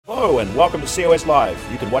Hello and welcome to COS Live.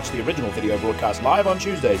 You can watch the original video broadcast live on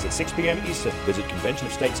Tuesdays at 6 p.m. Eastern. Visit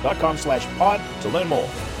conventionofstates.com/pod to learn more.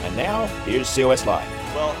 And now, here's COS Live.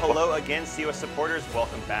 Well, hello again, COS supporters.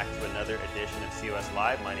 Welcome back to another edition of COS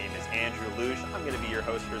Live. My name is Andrew Luge. I'm going to be your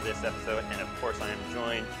host for this episode. And of course, I am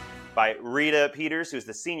joined by Rita Peters, who's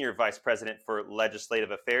the Senior Vice President for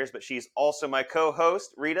Legislative Affairs, but she's also my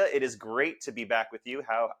co-host. Rita, it is great to be back with you.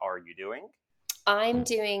 How are you doing? I'm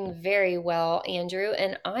doing very well, Andrew,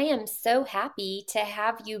 and I am so happy to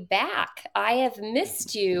have you back. I have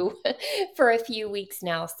missed you for a few weeks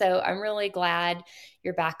now, so I'm really glad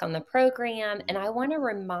you're back on the program. And I want to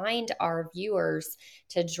remind our viewers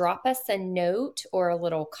to drop us a note or a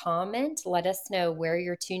little comment. Let us know where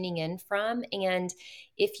you're tuning in from. And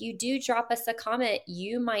if you do drop us a comment,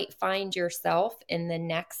 you might find yourself in the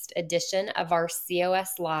next edition of our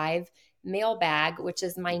COS Live mailbag, which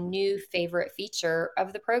is my new favorite feature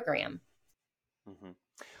of the program. Mm-hmm.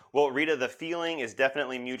 Well, Rita, the feeling is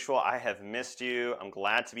definitely mutual. I have missed you. I'm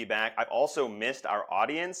glad to be back. I've also missed our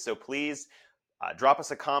audience, so please drop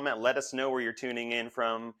us a comment. Let us know where you're tuning in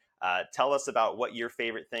from. Tell us about what your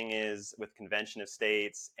favorite thing is with Convention of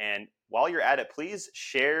States. And while you're at it, please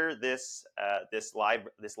share this live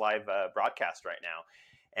broadcast right now,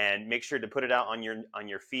 and make sure to put it out on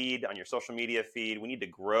your feed, on your social media feed. We need to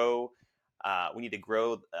grow.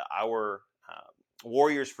 Our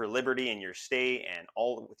Warriors for Liberty in your state and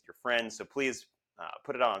all with your friends. So please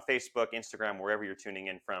put it out on Facebook, Instagram, wherever you're tuning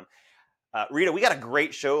in from. Rita, we got a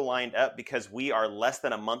great show lined up because we are less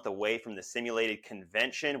than a month away from the simulated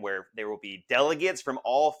convention, where there will be delegates from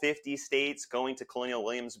all 50 states going to Colonial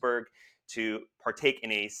Williamsburg to partake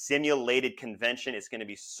in a simulated convention. It's going to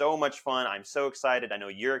be so much fun. I'm so excited. I know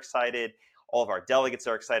you're excited. All of our delegates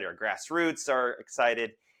are excited. Our grassroots are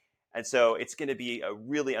excited. And so it's going to be a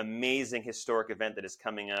really amazing historic event that is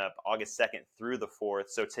coming up August 2nd through the 4th.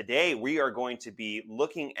 So today we are going to be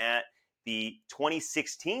looking at the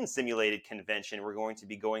 2016 simulated convention. We're going to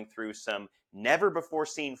be going through some never before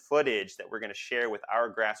seen footage that we're going to share with our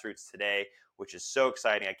grassroots today, which is so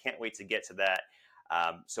exciting. I can't wait to get to that.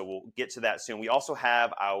 So we'll get to that soon. We also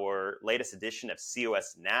have our latest edition of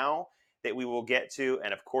COS Now that we will get to.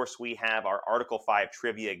 And of course, we have our Article 5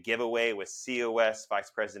 trivia giveaway with COS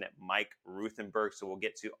Vice President Mike Ruthenberg. So we'll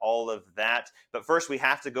get to all of that. But first, we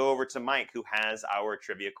have to go over to Mike, who has our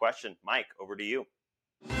trivia question. Mike, over to you.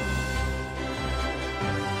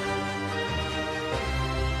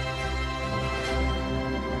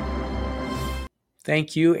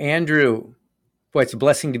 Thank you, Andrew. Boy, it's a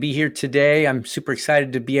blessing to be here today. I'm super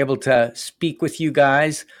excited to be able to speak with you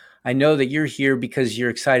guys. I know that you're here because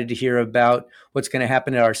you're excited to hear about what's going to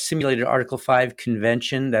happen at our simulated Article 5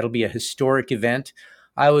 convention. That'll be a historic event.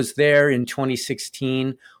 I was there in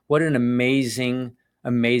 2016. What an amazing,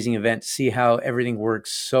 amazing event. See how everything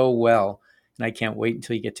works so well. And I can't wait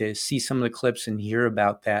until you get to see some of the clips and hear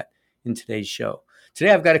about that in today's show.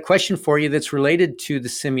 Today, I've got a question for you that's related to the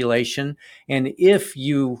simulation. And if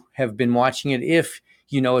you have been watching it, if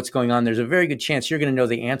you know what's going on, there's a very good chance you're going to know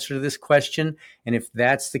the answer to this question. And if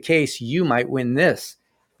that's the case, you might win this,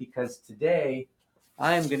 because today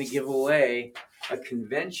I'm going to give away a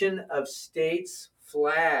Convention of States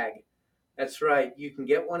flag. That's right. You can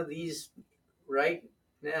get one of these right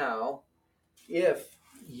now if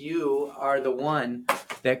you are the one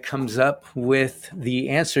that comes up with the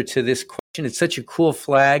answer to this question. It's such a cool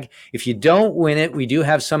flag. If you don't win it, we do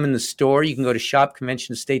have some in the store. You can go to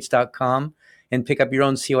shopconventionofstates.com and pick up your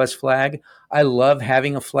own COS flag. I love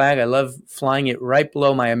having a flag. I love flying it right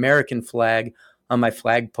below my American flag on my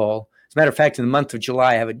flagpole. As a matter of fact, in the month of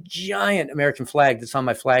July, I have a giant American flag that's on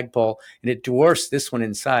my flagpole, and it dwarfs this one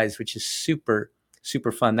in size, which is super,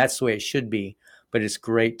 super fun. That's the way it should be, but it's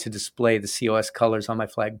great to display the COS colors on my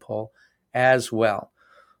flagpole as well.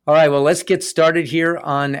 All right, well, let's get started here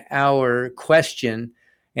on our question,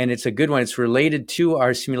 and it's a good one. It's related to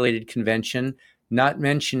our simulated convention. Not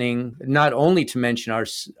only to mention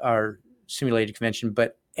our simulated convention,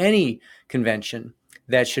 but any convention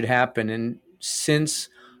that should happen. And since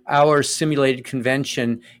our simulated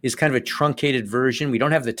convention is kind of a truncated version, we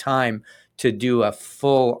don't have the time to do a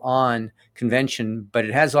full-on convention, but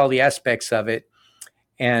it has all the aspects of it.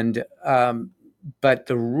 And but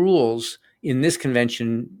the rules in this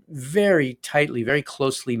convention very tightly, very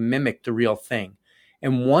closely mimic the real thing.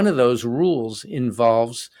 And one of those rules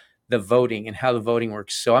involves the voting and how the voting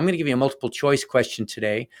works. So I'm going to give you a multiple choice question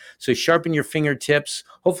today. So sharpen your fingertips.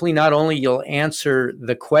 Hopefully not only you'll answer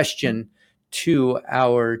the question to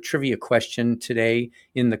our trivia question today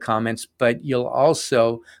in the comments, but you'll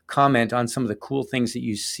also comment on some of the cool things that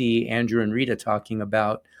you see Andrew and Rita talking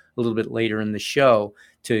about a little bit later in the show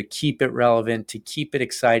to keep it relevant, to keep it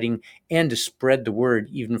exciting, and to spread the word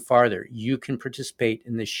even farther. You can participate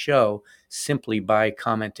in this show simply by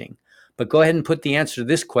commenting. But go ahead and put the answer to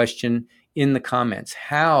this question in the comments.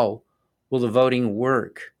 How will the voting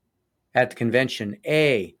work at the convention?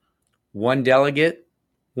 A, one delegate,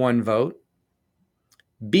 one vote.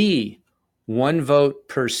 B, one vote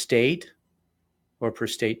per state or per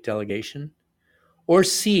state delegation. Or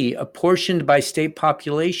C, apportioned by state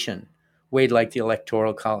population, weighed like the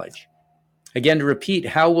Electoral College. Again, to repeat,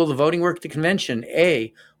 how will the voting work at the convention?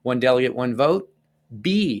 A, one delegate, one vote.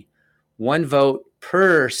 B, one vote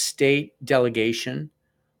per state delegation.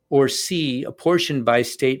 Or C, apportioned by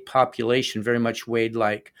state population, very much weighed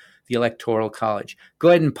like the Electoral College. Go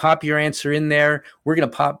ahead and pop your answer in there. We're going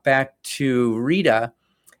to pop back to Rita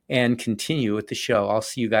and continue with the show. I'll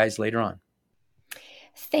see you guys later on.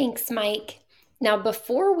 Thanks, Mike. Now,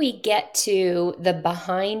 before we get to the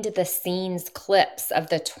behind the scenes clips of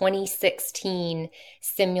the 2016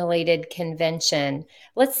 simulated convention,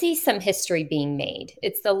 let's see some history being made.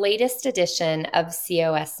 It's the latest edition of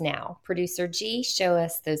COS Now. Producer G, show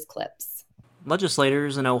us those clips.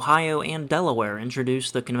 Legislators in Ohio and Delaware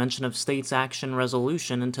introduced the Convention of States Action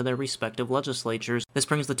Resolution into their respective legislatures. This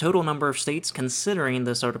brings the total number of states considering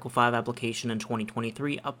this Article 5 application in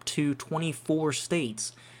 2023 up to 24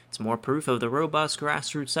 states. It's more proof of the robust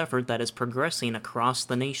grassroots effort that is progressing across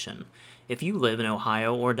the nation. If you live in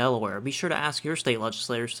Ohio or Delaware, be sure to ask your state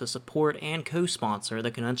legislators to support and co-sponsor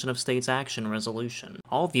the Convention of States Action Resolution.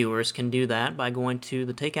 All viewers can do that by going to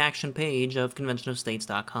the Take Action page of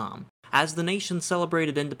conventionofstates.com. As the nation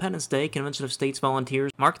celebrated Independence Day, Convention of States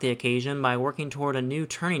volunteers marked the occasion by working toward a new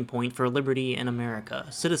turning point for liberty in America.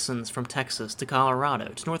 Citizens from Texas to Colorado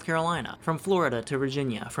to North Carolina, from Florida to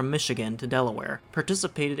Virginia, from Michigan to Delaware,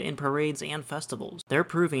 participated in parades and festivals. They're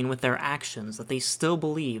proving with their actions that they still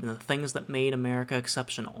believe in the things that made America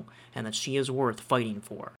exceptional, and that she is worth fighting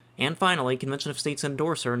for. And finally, Convention of States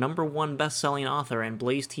endorser, #1 best-selling author and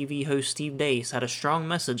Blaze TV host Steve Deace had a strong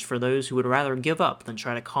message for those who would rather give up than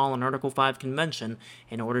try to call an Article 5 convention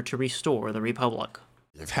in order to restore the Republic.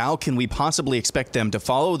 How can we possibly expect them to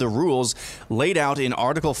follow the rules laid out in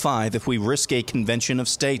Article 5 if we risk a convention of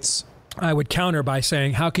states? I would counter by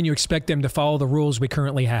saying, how can you expect them to follow the rules we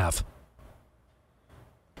currently have?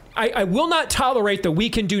 I will not tolerate that we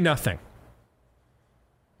can do nothing.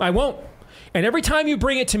 I won't. And every time you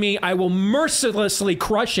bring it to me, I will mercilessly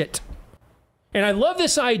crush it. And I love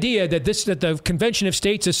this idea that the Convention of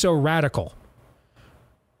States is so radical.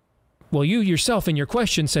 Well, you yourself in your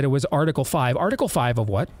question said it was Article 5. Article 5 of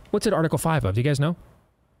what? What's it Article 5 of? Do you guys know?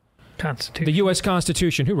 Constitution. The U.S.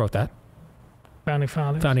 Constitution. Who wrote that? Founding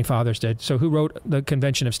Fathers. Founding Fathers did. So who wrote the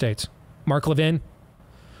Convention of States? Mark Levin?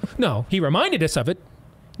 No, he reminded us of it.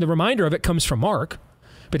 The reminder of it comes from Mark.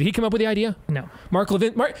 But did he come up with the idea? No. Mark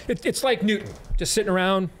Levin. It's like Newton, just sitting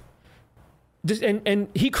around, and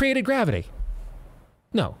he created gravity.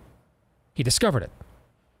 No, he discovered it.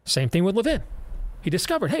 Same thing with Levin. He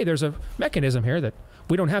discovered, hey, there's a mechanism here that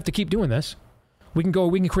we don't have to keep doing this. We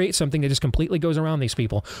can create something that just completely goes around these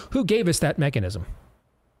people. Who gave us that mechanism?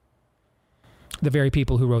 The very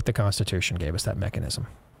people who wrote the Constitution gave us that mechanism.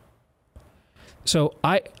 So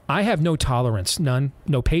I have no tolerance, none,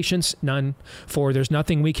 no patience, none, for there's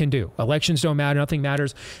nothing we can do. Elections don't matter, nothing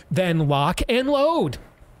matters. Then lock and load.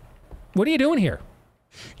 What are you doing here?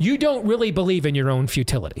 You don't really believe in your own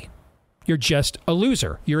futility. You're just a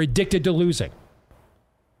loser. You're addicted to losing.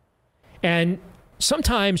 And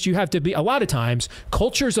sometimes you have to be, a lot of times,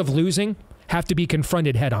 cultures of losing have to be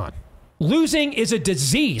confronted head on. Losing is a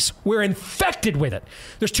disease. We're infected with it.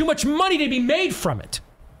 There's too much money to be made from it.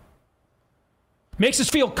 Makes us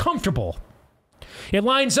feel comfortable. It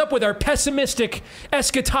lines up with our pessimistic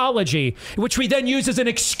eschatology, which we then use as an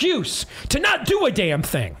excuse to not do a damn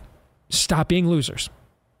thing. Stop being losers.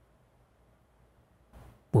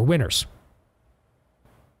 We're winners.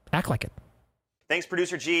 Act like it. Thanks,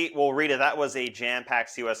 Producer G. Well, Rita, that was a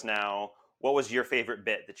jam-packed COS Now. What was your favorite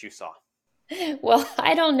bit that you saw? Well,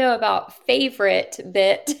 I don't know about favorite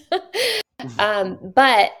bit,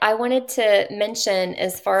 but I wanted to mention,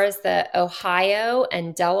 as far as the Ohio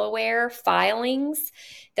and Delaware filings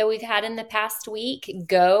that we've had in the past week,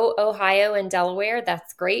 go Ohio and Delaware.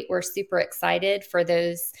 That's great. We're super excited for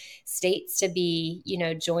those states to be,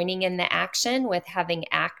 joining in the action with having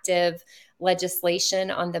active legislation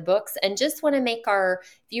on the books. And just want to make our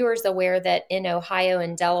viewers aware that in Ohio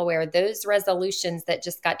and Delaware, those resolutions that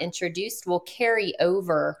just got introduced will carry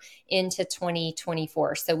over into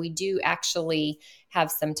 2024. So we do actually have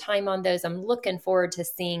some time on those. I'm looking forward to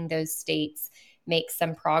seeing those states make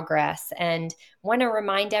some progress. And want to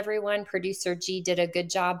remind everyone, Producer G did a good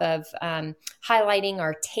job of highlighting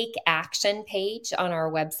our Take Action page on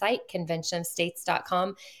our website,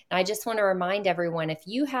 conventionofstates.com. And I just want to remind everyone, if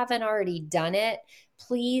you haven't already done it,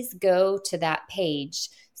 please go to that page.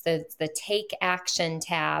 So it's the Take Action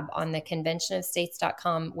tab on the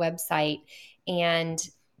conventionofstates.com website, and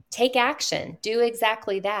take action. Do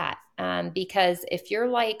exactly that. Because if you're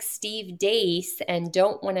like Steve Deace and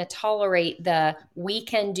don't want to tolerate the we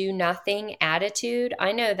can do nothing attitude,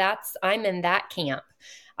 I know I'm in that camp.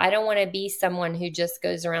 I don't want to be someone who just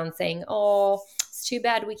goes around saying, oh, it's too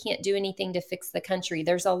bad we can't do anything to fix the country.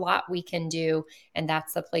 There's a lot we can do, and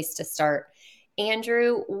that's the place to start.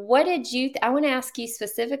 Andrew, what did I want to ask you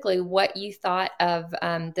specifically what you thought of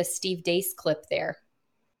the Steve Deace clip there.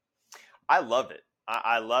 I love it.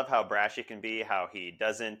 I love how brash he can be, how he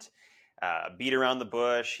doesn't beat around the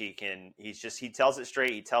bush. He tells it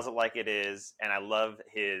straight. He tells it like it is. And I love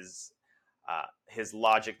his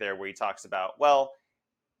logic there where he talks about, well,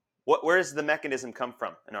 where does the mechanism come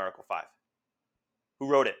from in Article 5? Who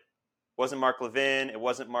wrote it? It wasn't Mark Levin. It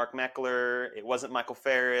wasn't Mark Meckler. It wasn't Michael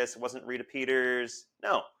Ferris. It wasn't Rita Peters.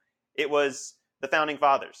 No, it was the Founding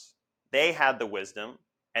Fathers. They had the wisdom,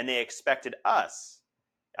 and they expected us,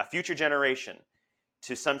 a future generation,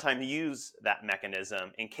 to sometime use that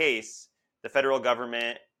mechanism in case the federal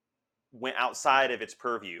government went outside of its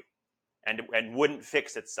purview and wouldn't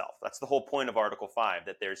fix itself. That's the whole point of Article 5,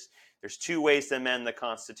 that there's two ways to amend the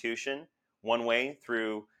Constitution. One way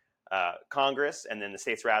through Congress and then the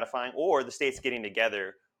states ratifying, or the states getting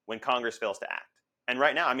together when Congress fails to act. And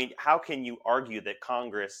right now, I mean, how can you argue that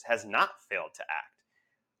Congress has not failed to act?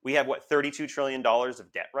 We have, $32 trillion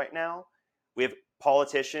of debt right now? We have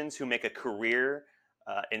politicians who make a career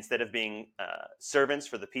instead of being servants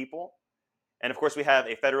for the people. And of course, we have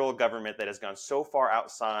a federal government that has gone so far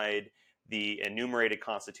outside the enumerated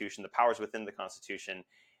Constitution, the powers within the Constitution,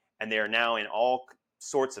 and they are now in all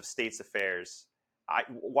sorts of states' affairs.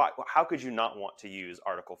 How could you not want to use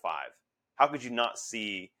Article 5? How could you not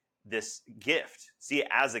see this gift, see it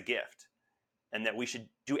as a gift, and that we should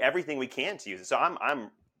do everything we can to use it? So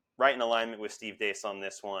I'm right in alignment with Steve Deace on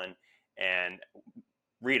this one. And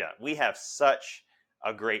Rita, we have such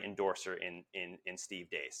a great endorser in Steve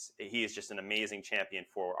Deace. He is just an amazing champion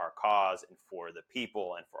for our cause and for the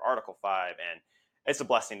people and for Article 5. And it's a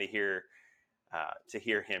blessing to hear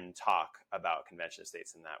him talk about Convention of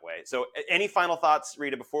States in that way. So any final thoughts,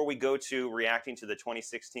 Rita, before we go to reacting to the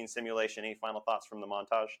 2016 simulation? Any final thoughts from the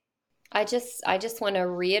montage? I just want to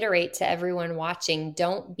reiterate to everyone watching,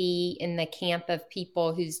 don't be in the camp of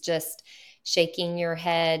people who's just shaking your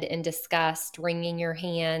head in disgust, wringing your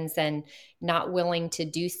hands, and not willing to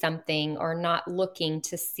do something or not looking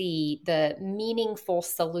to see the meaningful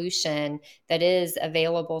solution that is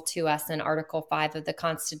available to us in Article 5 of the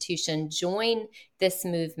Constitution. Join this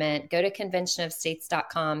movement. Go to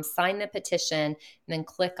conventionofstates.com, sign the petition, and then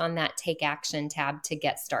click on that Take Action tab to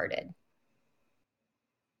get started.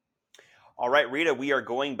 All right, Rita, we are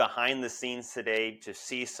going behind the scenes today to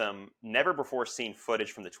see some never-before-seen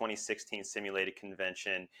footage from the 2016 simulated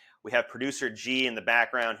convention. We have producer G in the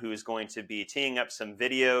background who is going to be teeing up some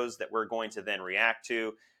videos that we're going to then react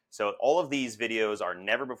to. So all of these videos are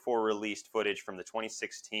never-before-released footage from the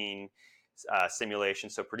 2016 simulation.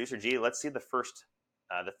 So producer G, let's see the first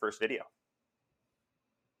video.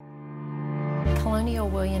 Colonial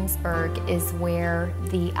Williamsburg is where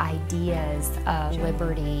the ideas of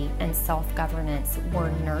liberty and self-governance were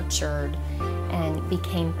nurtured and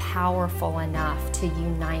became powerful enough to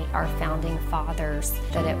unite our founding fathers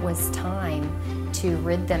that it was time to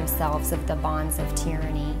rid themselves of the bonds of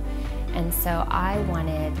tyranny. And so I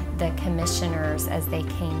wanted the commissioners, as they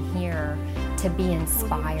came here, to be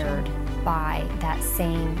inspired by that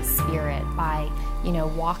same spirit, by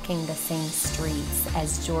walking the same streets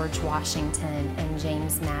as George Washington and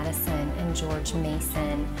James Madison and George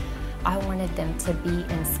Mason. I wanted them to be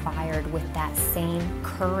inspired with that same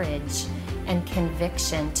courage and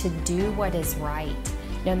conviction to do what is right,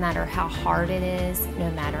 no matter how hard it is,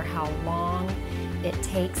 no matter how long it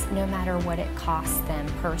takes, no matter what it costs them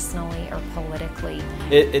personally or politically.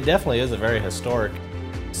 It definitely is a very historic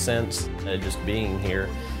sense, just being here.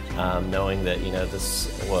 Knowing that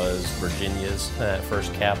this was Virginia's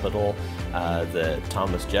first capital, that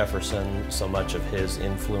Thomas Jefferson, so much of his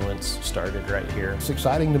influence started right here. It's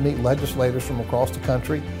exciting to meet legislators from across the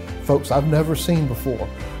country, folks I've never seen before,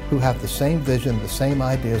 who have the same vision, the same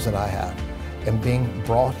ideas that I have, and being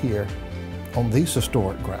brought here on these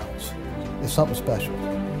historic grounds is something special.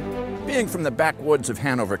 Being from the backwoods of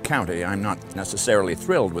Hanover County, I'm not necessarily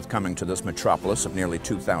thrilled with coming to this metropolis of nearly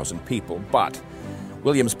 2,000 people, but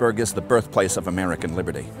Williamsburg is the birthplace of American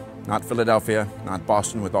liberty. Not Philadelphia, not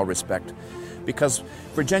Boston, with all respect, because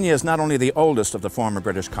Virginia is not only the oldest of the former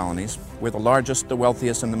British colonies, we're the largest, the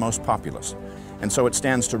wealthiest, and the most populous. And so it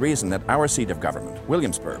stands to reason that our seat of government,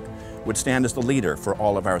 Williamsburg, would stand as the leader for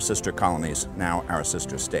all of our sister colonies, now our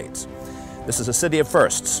sister states. This is a city of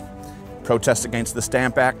firsts. Protest against the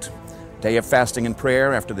Stamp Act, day of fasting and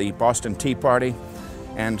prayer after the Boston Tea Party,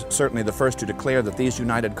 and certainly the first to declare that these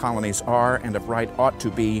united colonies are, and of right ought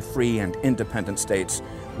to be, free and independent states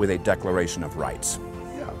with a Declaration of Rights.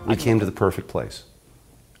 We came to the perfect place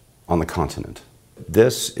on the continent.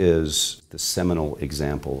 This is the seminal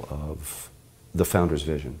example of the founder's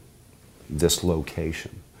vision, this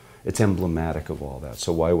location. It's emblematic of all that,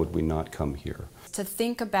 so why would we not come here? To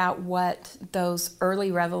think about what those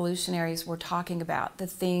early revolutionaries were talking about, the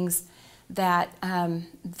things that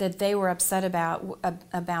that they were upset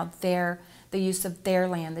about the use of their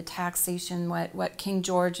land, the taxation, what King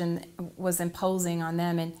George was imposing on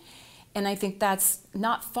them, and I think that's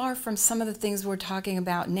not far from some of the things we're talking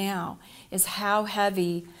about now. Is how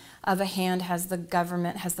heavy of a hand has the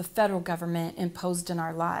federal government imposed in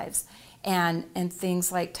our lives, and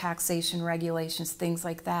things like taxation regulations, things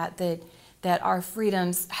like that our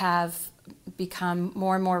freedoms have become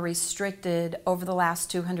more and more restricted over the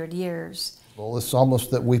last 200 years. Well, it's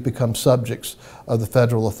almost that we've become subjects of the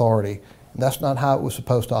federal authority. That's not how it was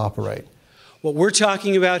supposed to operate. What we're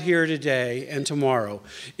talking about here today and tomorrow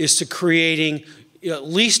is to creating at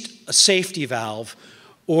least a safety valve,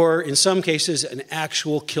 or in some cases an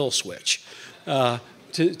actual kill switch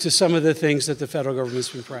to some of the things that the federal government's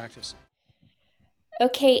been practicing.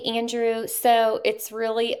 Okay, Andrew, so it's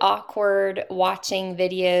really awkward watching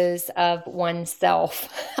videos of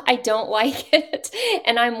oneself. I don't like it,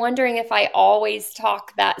 and I'm wondering if I always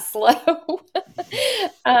talk that slow.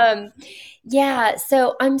 Yeah,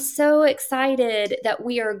 so I'm so excited that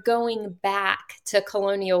we are going back to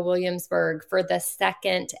Colonial Williamsburg for the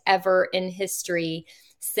second ever in history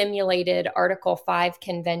simulated Article 5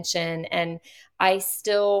 convention, and I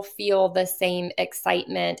still feel the same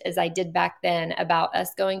excitement as I did back then about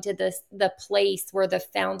us going to the place where the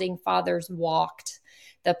founding fathers walked,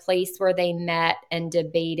 the place where they met and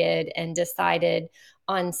debated and decided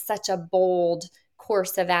on such a bold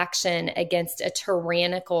course of action against a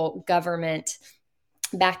tyrannical government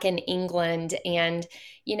back in England. And,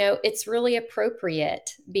 you know, it's really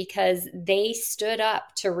appropriate because they stood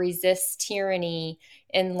up to resist tyranny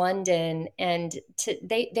in London, and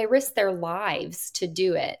they risked their lives to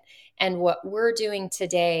do it. And what we're doing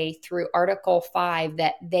today through Article 5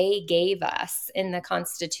 that they gave us in the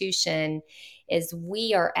Constitution is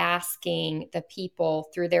we are asking the people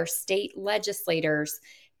through their state legislators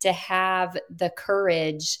to have the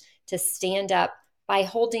courage to stand up by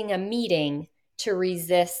holding a meeting to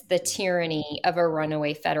resist the tyranny of a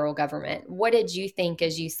runaway federal government. What did you think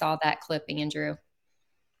as you saw that clip, Andrew?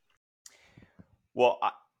 Well,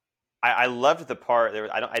 I loved the part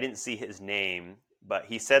there. I didn't see his name, but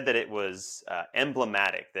he said that it was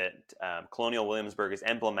emblematic. That Colonial Williamsburg is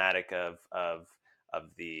emblematic of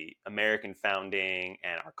the American founding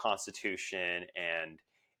and our Constitution, and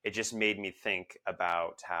it just made me think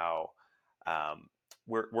about how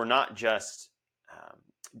we're not just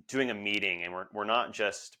doing a meeting, and we're not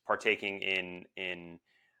just partaking in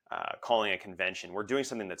calling a convention. We're doing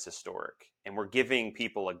something that's historic, and we're giving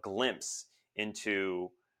people a glimpse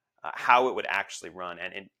into how it would actually run.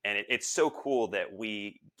 And it's so cool that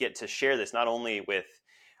we get to share this not only with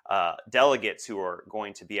delegates who are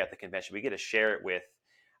going to be at the convention, we get to share it with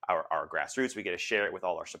our grassroots, we get to share it with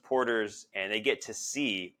all our supporters, and they get to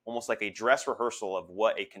see almost like a dress rehearsal of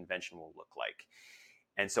what a convention will look like.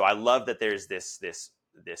 And so I love that there's this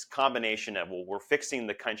combination of, well, we're fixing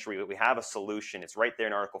the country, we have a solution, it's right there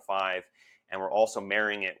in Article 5, and we're also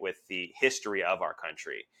marrying it with the history of our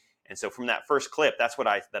country. And so from that first clip, that's what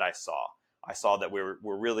I saw. I saw that we're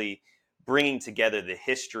really bringing together the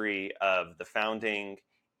history of the founding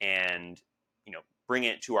and, you know, bring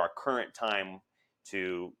it to our current time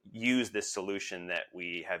to use this solution that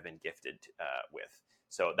we have been gifted with.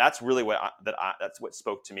 So that's really that's what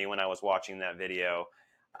spoke to me when I was watching that video.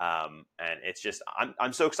 And it's just,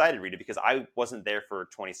 I'm so excited, Rita, because I wasn't there for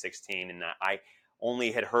 2016, and I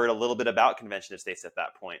only had heard a little bit about Convention of States at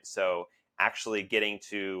that point. So actually getting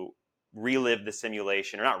to relive the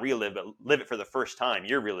simulation, or not relive, but live it for the first time.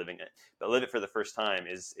 You're reliving it, but live it for the first time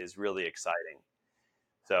is really exciting.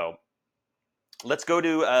 So let's go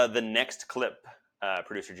to the next clip,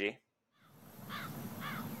 Producer G.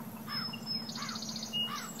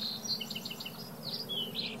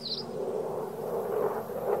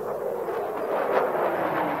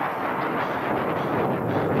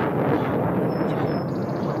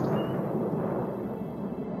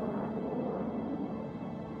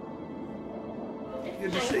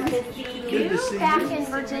 back in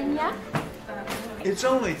Virginia. It's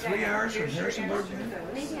only 3 hours from Harrisonburg.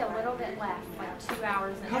 Maybe a little bit less, like 2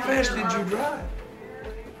 hours. How fast did you drive?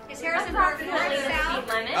 Is Harrisonburg the speed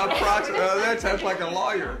limit? Approximately. That sounds like a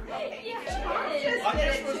lawyer. I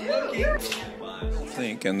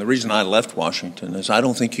think, and the reason I left Washington is I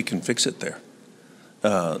don't think you can fix it there.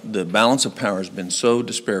 The balance of power has been so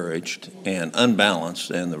disparaged and unbalanced,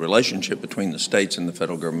 and the relationship between the states and the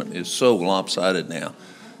federal government is so lopsided now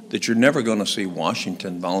that you're never going to see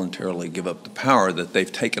Washington voluntarily give up the power that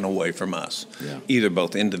they've taken away from us, either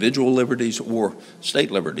both individual liberties or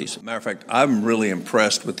state liberties. Matter of fact, I'm really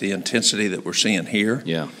impressed with the intensity that we're seeing here,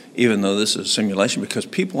 even though this is a simulation, because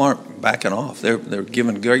people aren't backing off. They're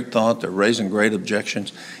giving great thought. They're raising great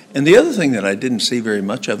objections. And the other thing that I didn't see very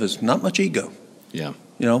much of is not much ego. Yeah.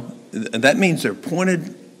 You know, that means they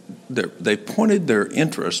pointed their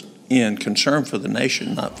interest in concern for the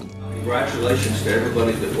nation, not for. Congratulations to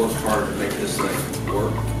everybody that worked hard to make this thing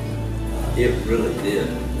work. It really did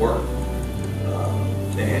work.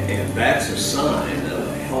 And that's a sign of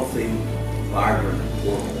a healthy, vibrant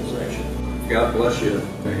organization. God bless you,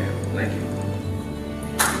 man. Thank you.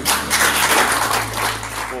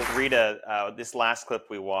 Well, Rita, this last clip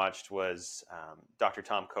we watched was Dr.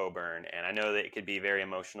 Tom Coburn, and I know that it could be very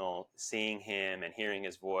emotional seeing him and hearing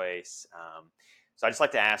his voice. So I'd just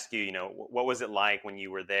like to ask you, what was it like when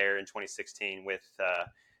you were there in 2016 with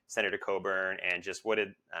Senator Coburn, and just what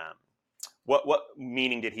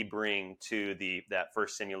meaning did he bring to that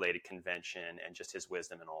first simulated convention, and just his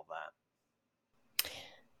wisdom and all of that?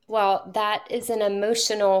 Well, that is an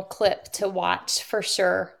emotional clip to watch for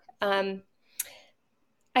sure.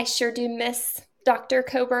 I sure do miss Dr.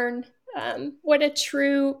 Coburn. What a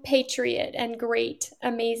true patriot and great,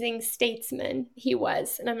 amazing statesman he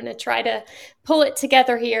was. And I'm going to try to pull it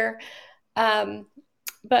together here.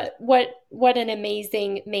 But what an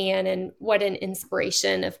amazing man, and what an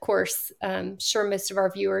inspiration. Of course, sure most of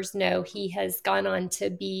our viewers know he has gone on to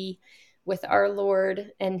be with our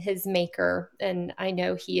Lord and his Maker. And I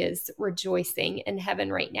know he is rejoicing in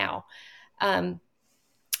heaven right now.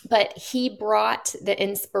 But he brought the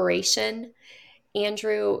inspiration.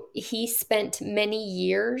 Andrew, he spent many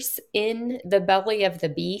years in the belly of the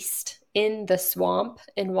beast, in the swamp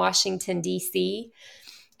in Washington, D.C.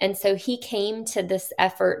 And so he came to this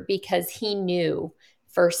effort because he knew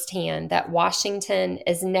firsthand that Washington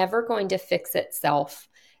is never going to fix itself.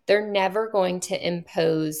 They're never going to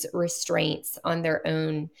impose restraints on their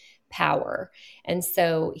own power. And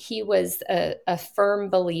so he was a firm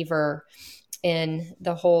believer in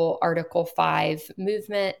the whole Article 5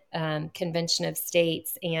 movement, Convention of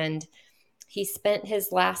States, and he spent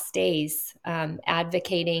his last days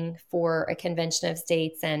advocating for a Convention of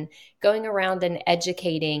States and going around and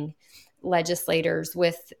educating legislators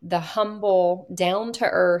with the humble,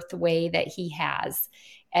 down-to-earth way that he has,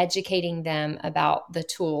 educating them about the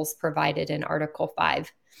tools provided in Article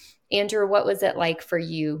 5. Andrew, what was it like for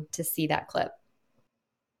you to see that clip?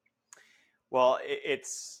 Well,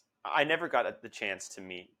 I never got the chance to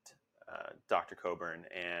meet Dr. Coburn,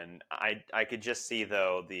 and I could just see,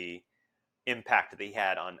 though, the impact that he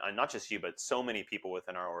had on not just you, but so many people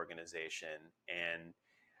within our organization. And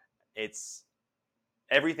it's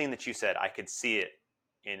everything that you said, I could see it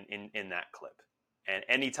in that clip. And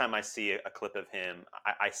anytime I see a clip of him,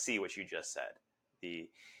 I see what you just said. The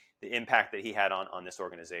impact that he had on this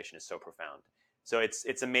organization is so profound. So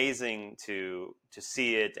it's amazing to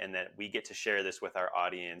see it, and that we get to share this with our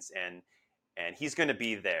audience, and he's going to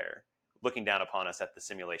be there looking down upon us at the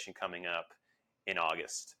simulation coming up in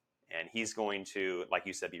August, and he's going to, like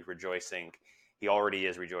you said, be rejoicing. He already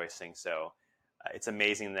is rejoicing. So it's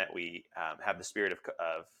amazing that we have the spirit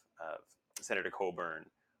of Senator Coburn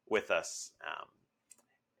with us,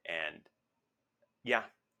 and yeah,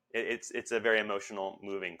 it's a very emotional,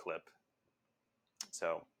 moving clip.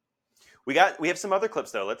 So. We have some other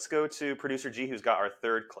clips, though. Let's go to producer G, who's got our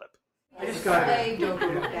third clip. I just got it. So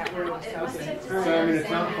I mean, it's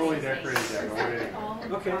not fully decorated yet.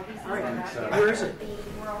 Okay. All right. Where is it?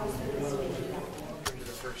 The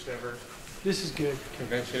first ever. This is good.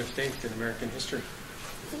 Convention of States in American history.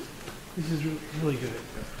 This is really good.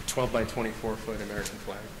 12 by 24 foot American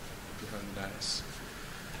flag behind the dais.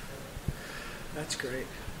 That's great.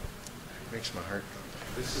 Makes my heart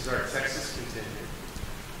pump. This is our Texas contingent.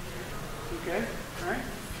 Okay, all right.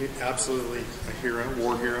 Absolutely a hero,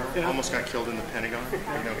 war hero. Yeah. Almost got killed in the Pentagon.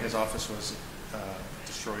 His office was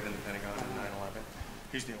destroyed in the Pentagon in 9/11.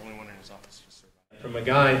 He's the only one in his office who survived. From a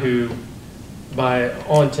guy who, by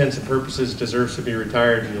all intents and purposes, deserves to be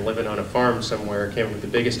retired and living on a farm somewhere, came up with the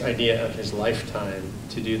biggest idea of his lifetime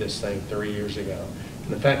to do this thing 3 years ago.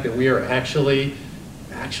 And the fact that we are actually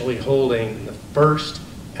actually holding the first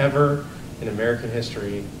ever in American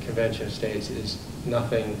history Convention of States is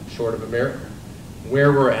nothing short of a miracle.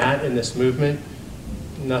 Where we're at in this movement,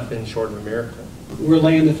 nothing short of a miracle. We're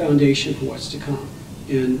laying the foundation for what's to come.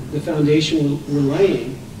 And the foundation we're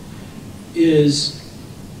laying is,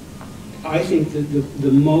 I think,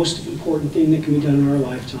 the most important thing that can be done in our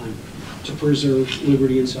lifetime to preserve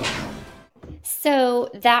liberty and self-help. So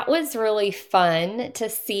that was really fun to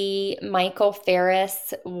see Michael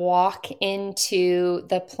Ferris walk into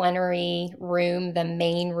the plenary room, the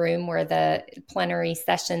main room where the plenary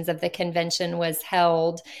sessions of the convention was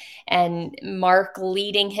held, and Mark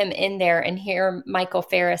leading him in there, and hear Michael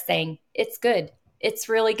Ferris saying, "It's good. It's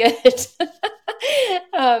really good."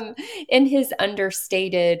 In his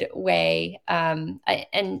understated way.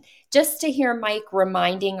 And just to hear Mike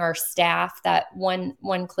reminding our staff, that one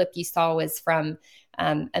clip you saw was from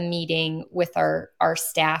a meeting with our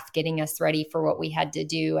staff, getting us ready for what we had to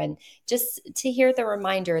do. And just to hear the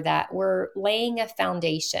reminder that we're laying a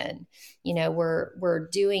foundation, we're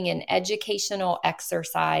doing an educational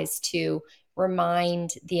exercise to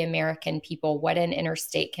remind the American people what an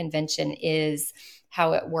interstate convention is,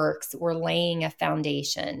 how it works. We're laying a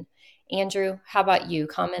foundation. Andrew, how about you?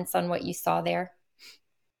 Comments on what you saw there?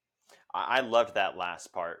 I loved that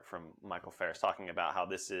last part from Michael Ferris, talking about how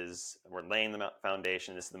we're laying the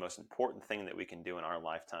foundation. This is the most important thing that we can do in our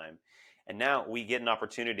lifetime. And now we get an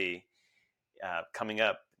opportunity coming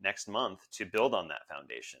up next month to build on that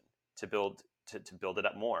foundation, to build it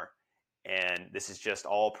up more. And this is just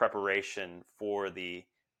all preparation for the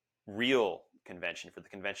real convention, for the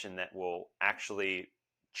convention that will actually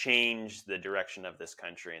change the direction of this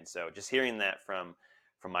country. And so just hearing that from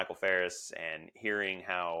Michael Ferris, and hearing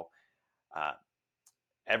how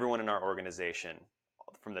everyone in our organization,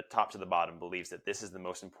 from the top to the bottom, believes that this is the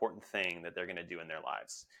most important thing that they're going to do in their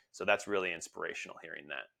lives. So that's really inspirational, hearing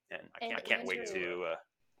that. And I can't wait to...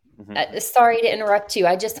 Sorry to interrupt you.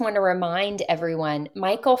 I just want to remind everyone,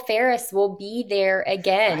 Michael Ferris will be there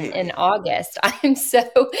again in August.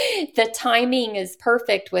 The timing is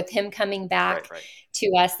perfect with him coming back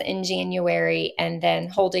to us in January and then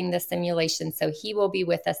holding the simulation. So he will be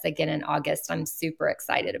with us again in August. I'm super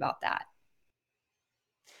excited about that.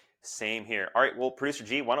 Same here. All right, well, Producer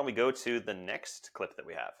G, why don't we go to the next clip that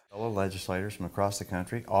we have? Fellow legislators from across the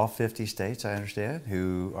country, all 50 states, I understand,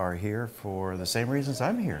 who are here for the same reasons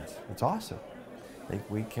I'm here. It's awesome.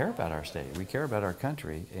 We care about our state. We care about our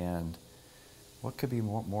country. And what could be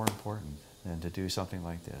more important than to do something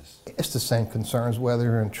like this? It's the same concerns, whether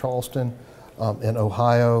you're in Charleston, in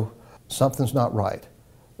Ohio. Something's not right.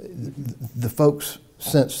 The folks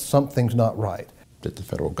sense something's not right. That the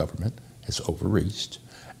federal government has overreached,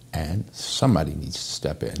 and somebody needs to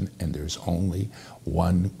step in, and there's only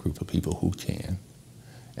one group of people who can,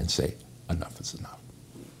 and say, enough is enough.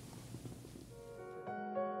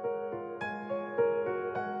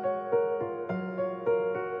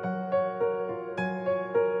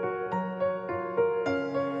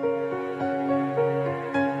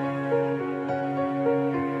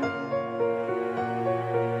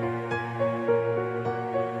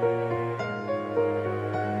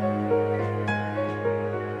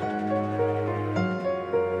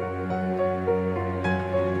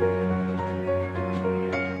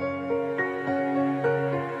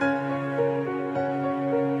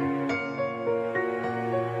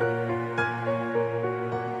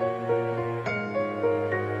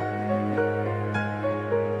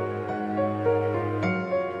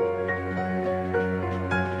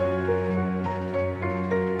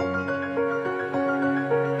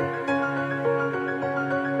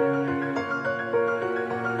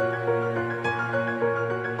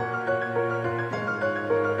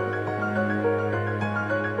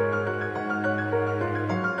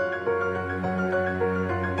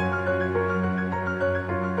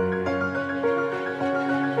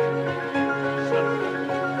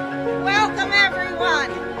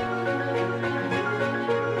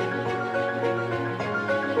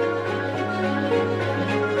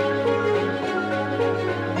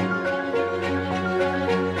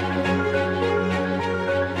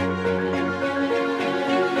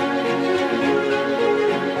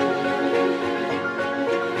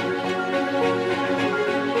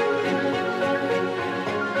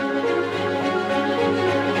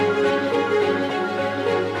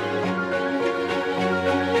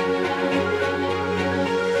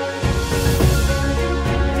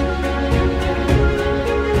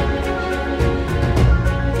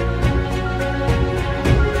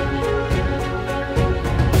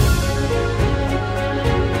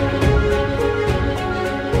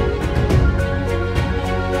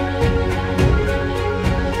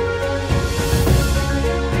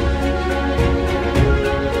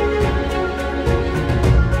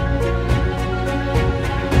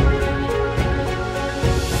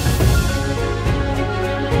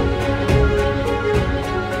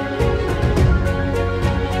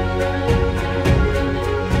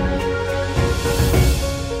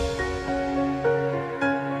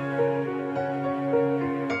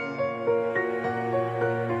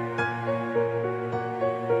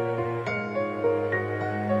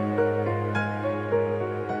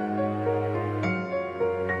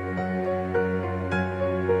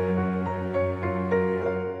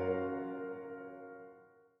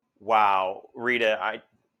 wow, Rita,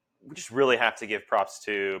 we just really have to give props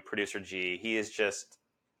to producer G. He's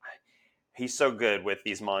so good with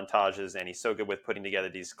these montages, and he's so good with putting together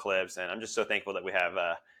these clips. And I'm just so thankful that we have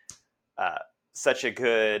such a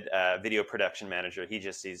good video production manager. He's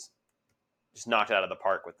just knocked it out of the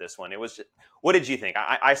park with this one. It was what did you think?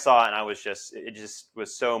 I saw it, and it just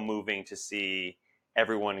was so moving to see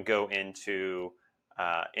everyone go into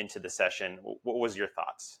the session. What was your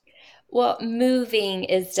thoughts? Well, moving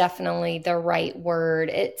is definitely the right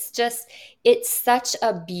word. It's such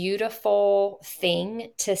a beautiful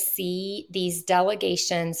thing to see these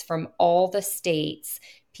delegations from all the states,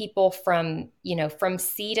 people from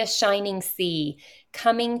sea to shining sea,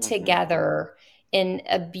 coming together in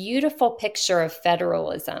a beautiful picture of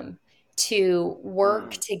federalism to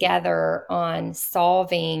work together on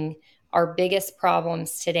solving our biggest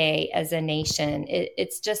problems today as a nation.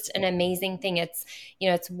 It's just an amazing thing.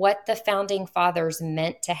 It's what the founding fathers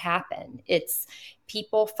meant to happen. It's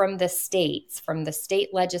people from the states, from the state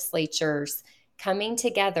legislatures coming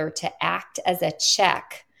together to act as a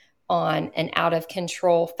check on an out of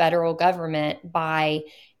control federal government by,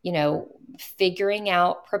 figuring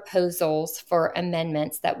out proposals for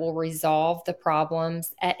amendments that will resolve the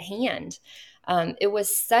problems at hand. It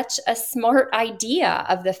was such a smart idea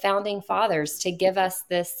of the founding fathers to give us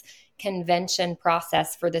this convention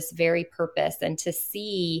process for this very purpose, and to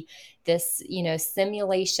see this,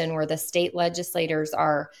 simulation where the state legislators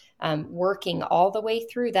are working all the way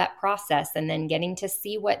through that process and then getting to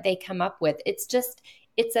see what they come up with.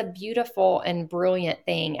 It's a beautiful and brilliant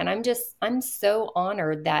thing. And I'm so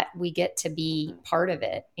honored that we get to be part of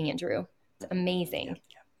it, Andrew. It's amazing.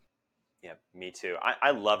 Yeah, me too.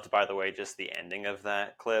 I loved, by the way, just the ending of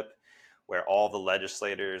that clip where all the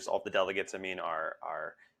legislators, all the delegates,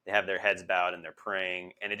 are they have their heads bowed and they're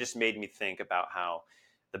praying. And it just made me think about how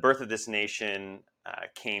the birth of this nation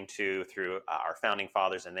came through our founding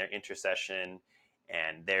fathers and their intercession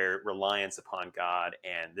and their reliance upon God.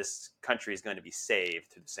 And this country is going to be saved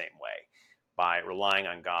through the same way, by relying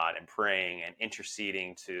on God and praying and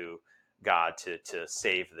interceding to God to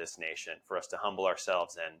save this nation, for us to humble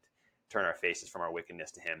ourselves and turn our faces from our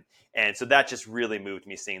wickedness to him. And so that just really moved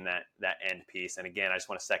me, seeing that end piece. And again, I just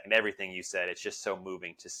want to second everything you said. It's just so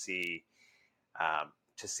moving to see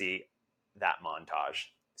that montage.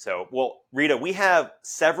 So, well, Rita, we have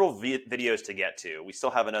several videos to get to. We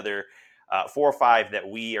still have another 4 or 5 that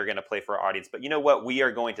we are going to play for our audience. But you know what? We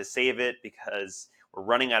are going to save it because we're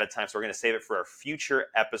running out of time. So we're going to save it for a future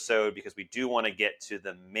episode, because we do want to get to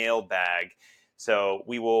the mailbag. So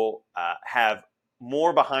we will have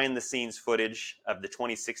more behind the scenes footage of the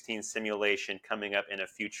 2016 simulation coming up in a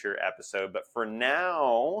future episode. But for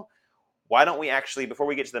now, why don't we actually, before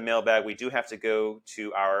we get to the mailbag, we do have to go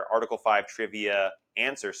to our Article 5 trivia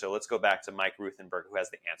answer. So let's go back to Mike Ruthenberg, who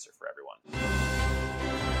has the answer for everyone.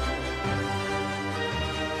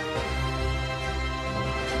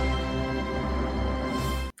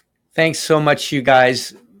 Thanks so much, you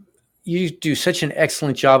guys. You do such an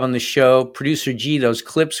excellent job on the show. Producer G, those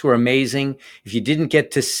clips were amazing. If you didn't get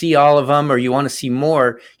to see all of them, or you want to see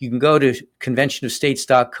more, you can go to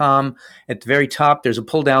conventionofstates.com. At the very top, there's a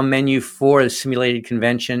pull-down menu for the simulated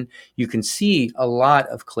convention. You can see a lot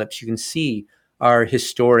of clips. You can see our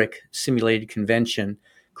historic simulated convention.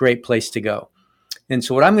 Great place to go. And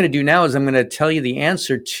so what I'm going to do now is I'm going to tell you the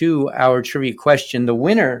answer to our trivia question. The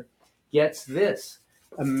winner gets this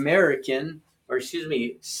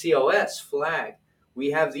COS flag.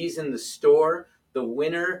 We have these in the store. The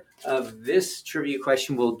winner of this trivia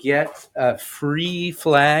question will get a free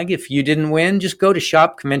flag. If you didn't win, just go to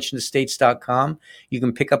shopconventionofstates.com. You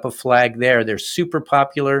can pick up a flag there. They're super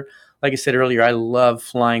popular. Like I said earlier, I love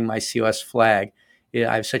flying my COS flag.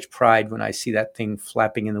 I have such pride when I see that thing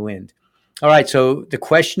flapping in the wind. All right, so the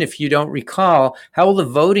question, if you don't recall, how will the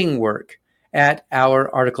voting work at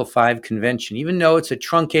our Article 5 convention? Even though it's a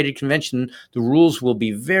truncated convention, the rules will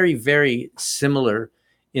be very, very similar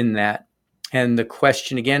in that. And the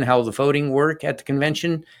question again, how will the voting work at the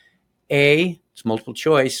convention? A, it's multiple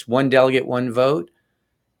choice, 1 delegate, 1 vote.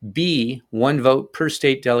 B, 1 vote per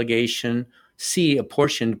state delegation. C,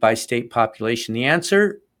 apportioned by state population. The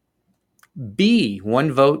answer, B,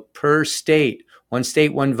 1 vote per state. 1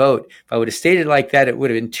 state, 1 vote. If I would have stated it like that, it would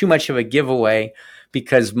have been too much of a giveaway,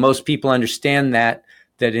 because most people understand that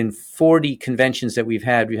in 40 conventions that we've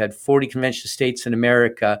had 40 convention states in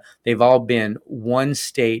America. They've all been 1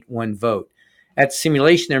 state, 1 vote. At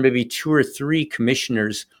simulation, there may be 2 or 3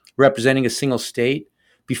 commissioners representing a single state.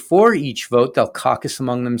 Before each vote, they'll caucus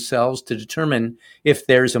among themselves to determine if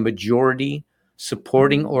there's a majority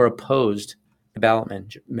supporting or opposed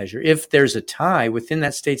ballot measure. If there's a tie within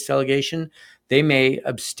that state's delegation, they may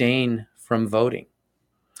abstain from voting.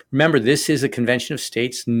 Remember, this is a convention of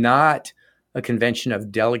states, not a convention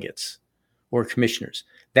of delegates or commissioners.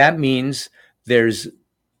 That means there's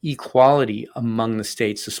equality among the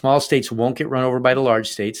states. The small states won't get run over by the large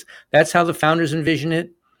states. That's how the founders envision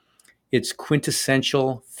it. It's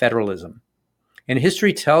quintessential federalism. And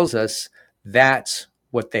history tells us that's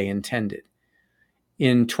what they intended.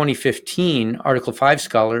 In 2015, Article 5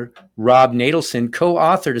 scholar Rob Nadelson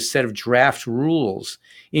co-authored a set of draft rules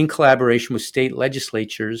in collaboration with state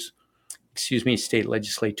legislators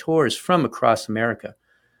from across America.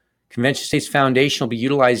 Convention States Foundation will be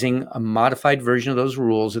utilizing a modified version of those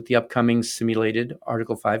rules at the upcoming simulated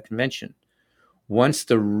Article 5 convention. Once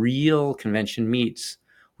the real convention meets,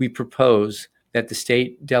 we propose that the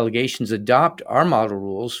state delegations adopt our model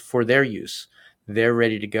rules for their use. They're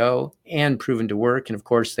ready to go and proven to work. And of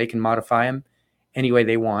course, they can modify them any way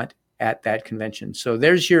they want at that convention. So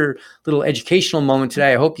there's your little educational moment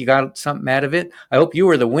today. I hope you got something out of it. I hope you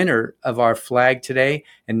were the winner of our flag today.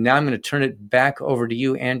 And now I'm going to turn it back over to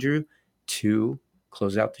you, Andrew, to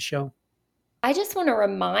close out the show. I just want to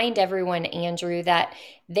remind everyone, Andrew, that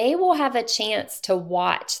they will have a chance to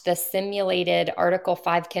watch the simulated Article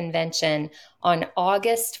 5 convention on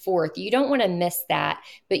August 4th. You don't want to miss that,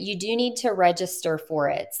 but you do need to register for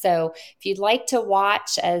it. So if you'd like to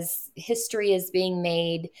watch as history is being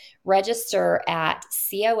made, register at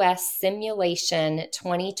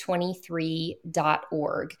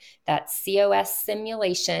cossimulation2023.org. That's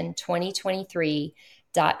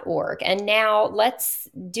cossimulation2023.org. And now let's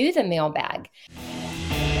do the mailbag.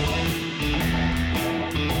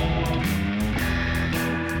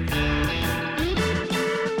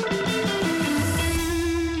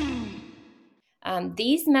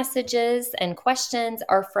 These messages and questions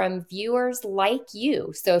are from viewers like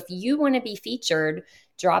you. So if you want to be featured,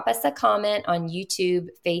 drop us a comment on YouTube,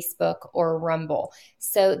 Facebook, or Rumble.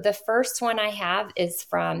 So the first one I have is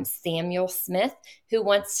from Samuel Smith, who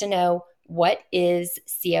wants to know, what is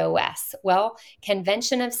COS? Well,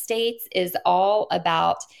 Convention of States is all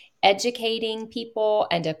about educating people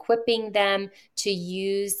and equipping them to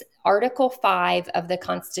use Article 5 of the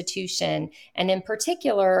Constitution, and in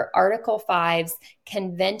particular, Article 5's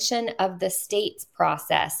Convention of the States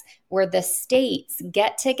process, where the states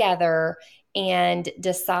get together and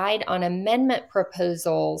decide on amendment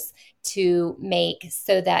proposals to make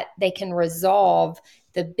so that they can resolve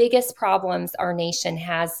the biggest problems our nation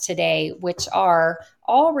has today, which are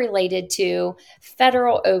all related to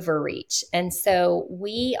federal overreach. And so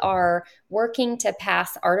we are working to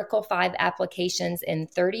pass Article 5 applications in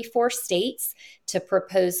 34 states to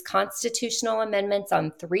propose constitutional amendments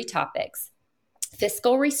on 3 topics: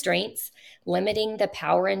 fiscal restraints, limiting the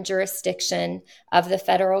power and jurisdiction of the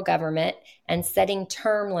federal government, and setting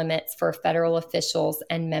term limits for federal officials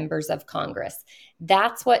and members of Congress.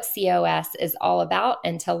 That's what COS is all about.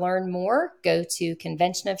 And to learn more, go to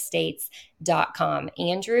conventionofstates.com.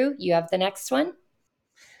 Andrew, you have the next one?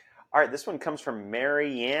 All right, this one comes from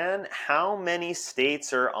Marianne. How many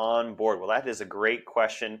states are on board? Well, that is a great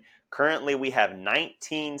question. Currently, we have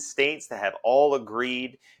 19 states that have all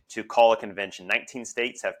agreed to call a convention. 19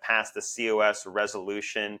 states have passed the COS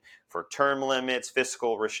resolution for term limits,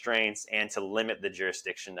 fiscal restraints, and to limit the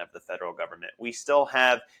jurisdiction of the federal government. We still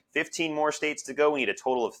have 15 more states to go. We need a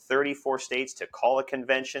total of 34 states to call a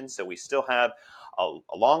convention, so we still have a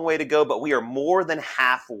long way to go, but we are more than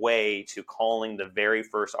halfway to calling the very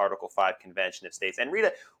first Article 5 Convention of States. And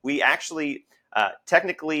Rita, we actually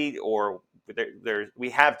technically, or we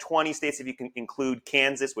have 20 states if you can include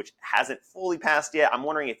Kansas, which hasn't fully passed yet. I'm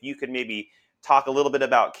wondering if you could maybe talk a little bit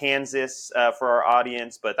about Kansas for our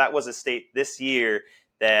audience, but that was a state this year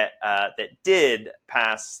that did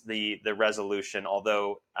pass the resolution,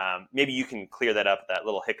 although maybe you can clear that up, that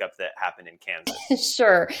little hiccup that happened in Kansas.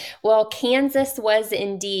 Sure. Well, Kansas was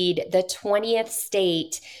indeed the 20th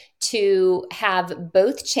state to have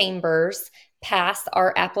both chambers pass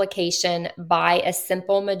our application by a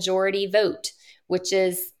simple majority vote, which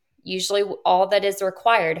is usually all that is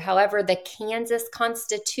required. However, the Kansas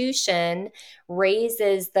Constitution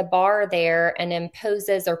raises the bar there and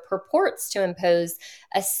imposes, or purports to impose,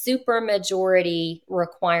 a supermajority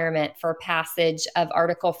requirement for passage of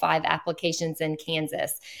Article 5 applications in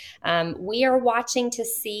Kansas. We are watching to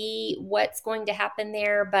see what's going to happen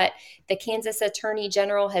there, but the Kansas Attorney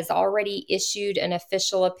General has already issued an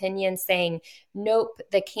official opinion saying nope,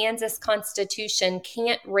 the Kansas Constitution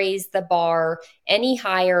can't raise the bar any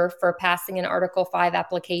higher for passing an Article 5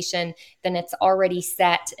 application than it's already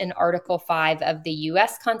set in Article 5 of the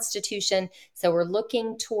U.S. Constitution. So we're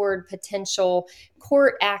looking toward potential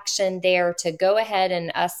court action there to go ahead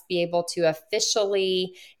and us be able to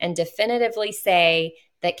officially and definitively say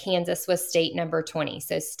that Kansas was state number 20.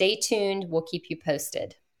 So stay tuned. We'll keep you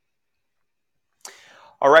posted.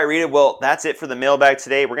 All right, Rita. Well, that's it for the mailbag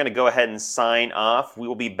today. We're going to go ahead and sign off. We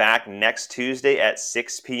will be back next Tuesday at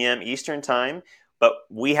 6 p.m. Eastern Time. But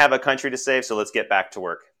we have a country to save, so let's get back to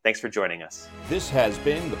work. Thanks for joining us. This has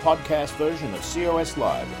been the podcast version of COS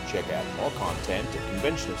Live. Check out more content at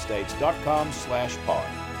conventionofstates.com/pod.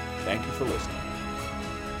 Thank you for listening.